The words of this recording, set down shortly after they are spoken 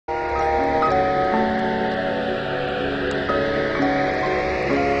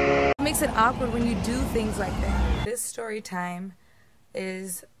makes it awkward when you do things like that. This story time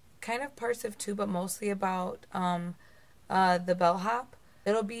is kind of parts of two, but mostly about the bellhop.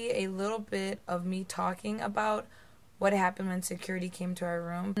 It'll be a little bit of me talking about what happened when security came to our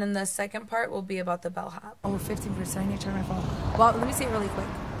room. And then the second part will be about the bellhop. Oh, 15%, I need to turn my phone. Well, let me say it really quick.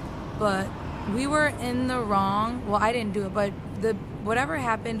 But we were in the wrong. Well, I didn't do it, but whatever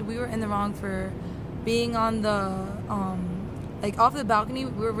happened, we were in the wrong for being on the, like off the balcony.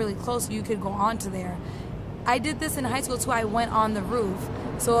 We were really close, so you could go onto there. I did this in high school too. I went on the roof.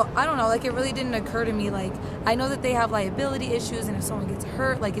 So I don't know, like it really didn't occur to me. Like I know that they have liability issues, and if someone gets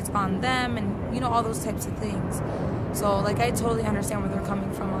hurt, like it's on them, and you know, all those types of things. So like I totally understand where they're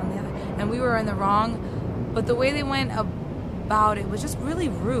coming from on that. And we were in the wrong, but the way they went about it was just really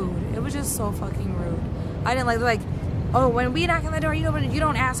rude. It was just so fucking rude. I didn't like, oh, when we knock on the door, you know, you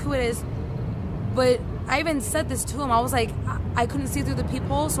don't ask who it is. But I even said this to him. I was like, I couldn't see through the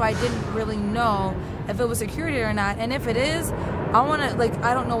peephole, so I didn't really know if it was security or not. And if it is, I want to, like,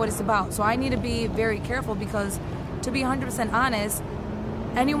 I don't know what it's about. So I need to be very careful because, to be 100% honest,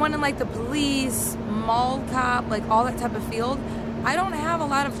 anyone in, like, the police, mall cop, like, all that type of field, I don't have a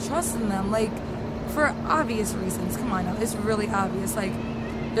lot of trust in them, like, for obvious reasons. Come on now, it's really obvious. Like,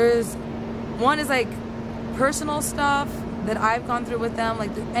 there's, one is, like, personal stuff that I've gone through with them.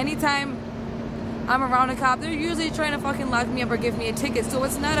 Like, anytime I'm around a cop, they're usually trying to fucking lock me up or give me a ticket, so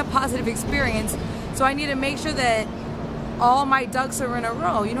it's not a positive experience. So I need to make sure that all my ducks are in a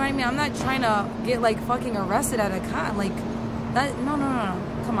row, you know what I mean? I'm not trying to get, like, fucking arrested at a con, like, that, no,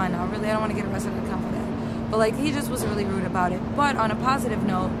 come on now, really, I don't want to get arrested at a con for that. But, like, he just was really rude about it. But on a positive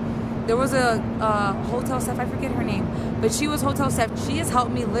note, there was a hotel staff, I forget her name, but she was hotel staff. She has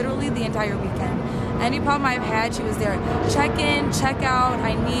helped me literally the entire weekend. Any problem I've had, she was there. Check in, check out,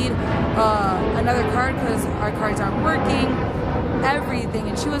 I need another card because our cards aren't working, everything.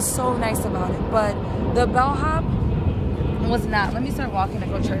 And she was so nice about it. But the bellhop was not. Let me start walking to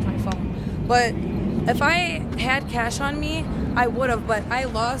go charge my phone. But if I had cash on me, I would have, but I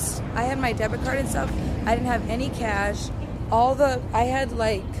had my debit card and stuff. I didn't have any cash. I had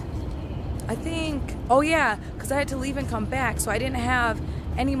like, I think, oh yeah, because I had to leave and come back, so I didn't have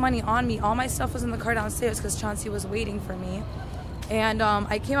any money on me. All my stuff was in the car downstairs because Chauncey was waiting for me. And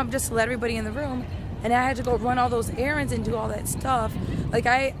I came up just to let everybody in the room, and I had to go run all those errands and do all that stuff. Like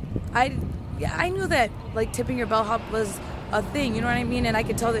I knew that, like, tipping your bellhop was a thing, you know what I mean? And I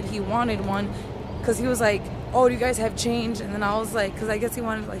could tell that he wanted one because he was like, oh, do you guys have change? And then I was like, because I guess he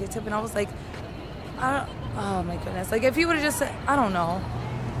wanted like a tip, and I was like, oh my goodness. Like, if he would have just said, I don't know.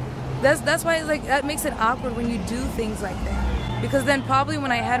 That's why, like, that makes it awkward when you do things like that. Because then probably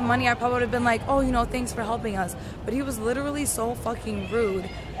when I had money, I probably would have been like, oh, you know, thanks for helping us. But he was literally so fucking rude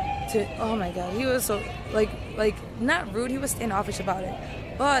to, oh my God. He was so, like, not rude, he was standoffish about it.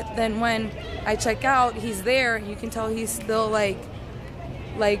 But then when I check out, he's there, and you can tell he's still, like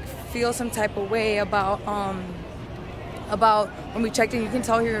feel some type of way about when we checked in. You can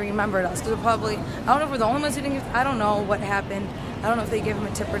tell he remembered us. Because probably, I don't know if we're the only ones who didn't, I don't know what happened. I don't know if they gave him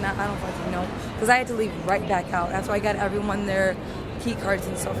a tip or not. I don't fucking know. Because I had to leave right back out. That's why I got everyone their key cards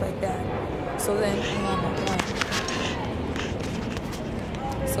and stuff like that. So then,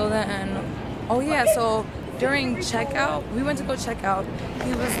 oh yeah, so during checkout, we went to go check out. He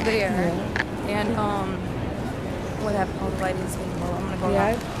was there. And, what happened? Oh, the lighting's getting low. I'm going to go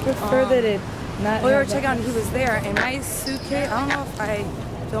I prefer that it not. We were checking out, and he was there. And my suitcase, I don't know if I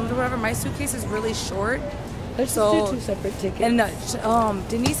filmed or whatever, my suitcase is really short. Let's just do 2 separate tickets. And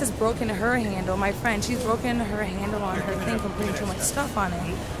Denise has broken her handle. My friend, she's broken her handle on her thing from putting too much stuff on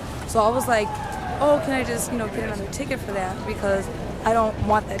it. So I was like, oh, can I just, you know, get another ticket for that? Because I don't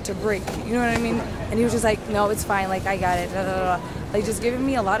want that to break. You know what I mean? And he was just like, no, it's fine. Like, I got it. Da, da, da. Like, just giving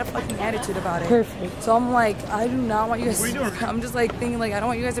me a lot of fucking attitude about it. Perfect. So I'm like, I do not want you guys to, I'm just like thinking, like, I don't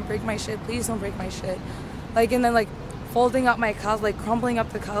want you guys to break my shit. Please don't break my shit. Like, and then, like, folding up my collar, like crumpling up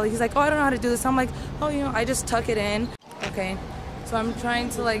the collar. He's like, oh, I don't know how to do this. I'm like, oh, you know, I just tuck it in. Okay. So I'm trying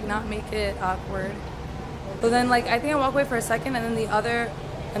to, like, not make it awkward. But then, like, I think I walk away for a second, and then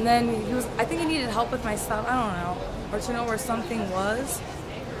he was, I think he needed help with my stuff. I don't know. Or to know where something was.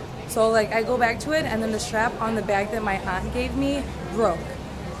 So, like, I go back to it, and then the strap on the bag that my aunt gave me broke.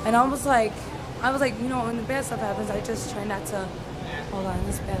 And I was like, you know, when the bad stuff happens, I just try not to, hold on,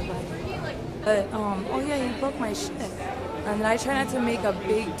 this bad lighting. But, oh yeah, he broke my shit. And then I try not to make a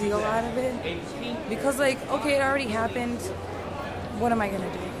big deal out of it. Because, like, okay, it already happened. What am I going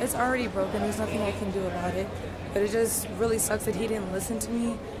to do? It's already broken. There's nothing I can do about it. But it just really sucks that he didn't listen to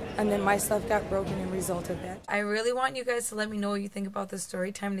me. And then my stuff got broken and resulted that. I really want you guys to let me know what you think about the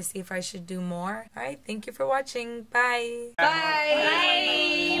story time to see if I should do more. Alright, thank you for watching. Bye.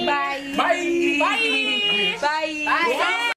 Bye. Bye. Bye. Bye. Bye. Bye.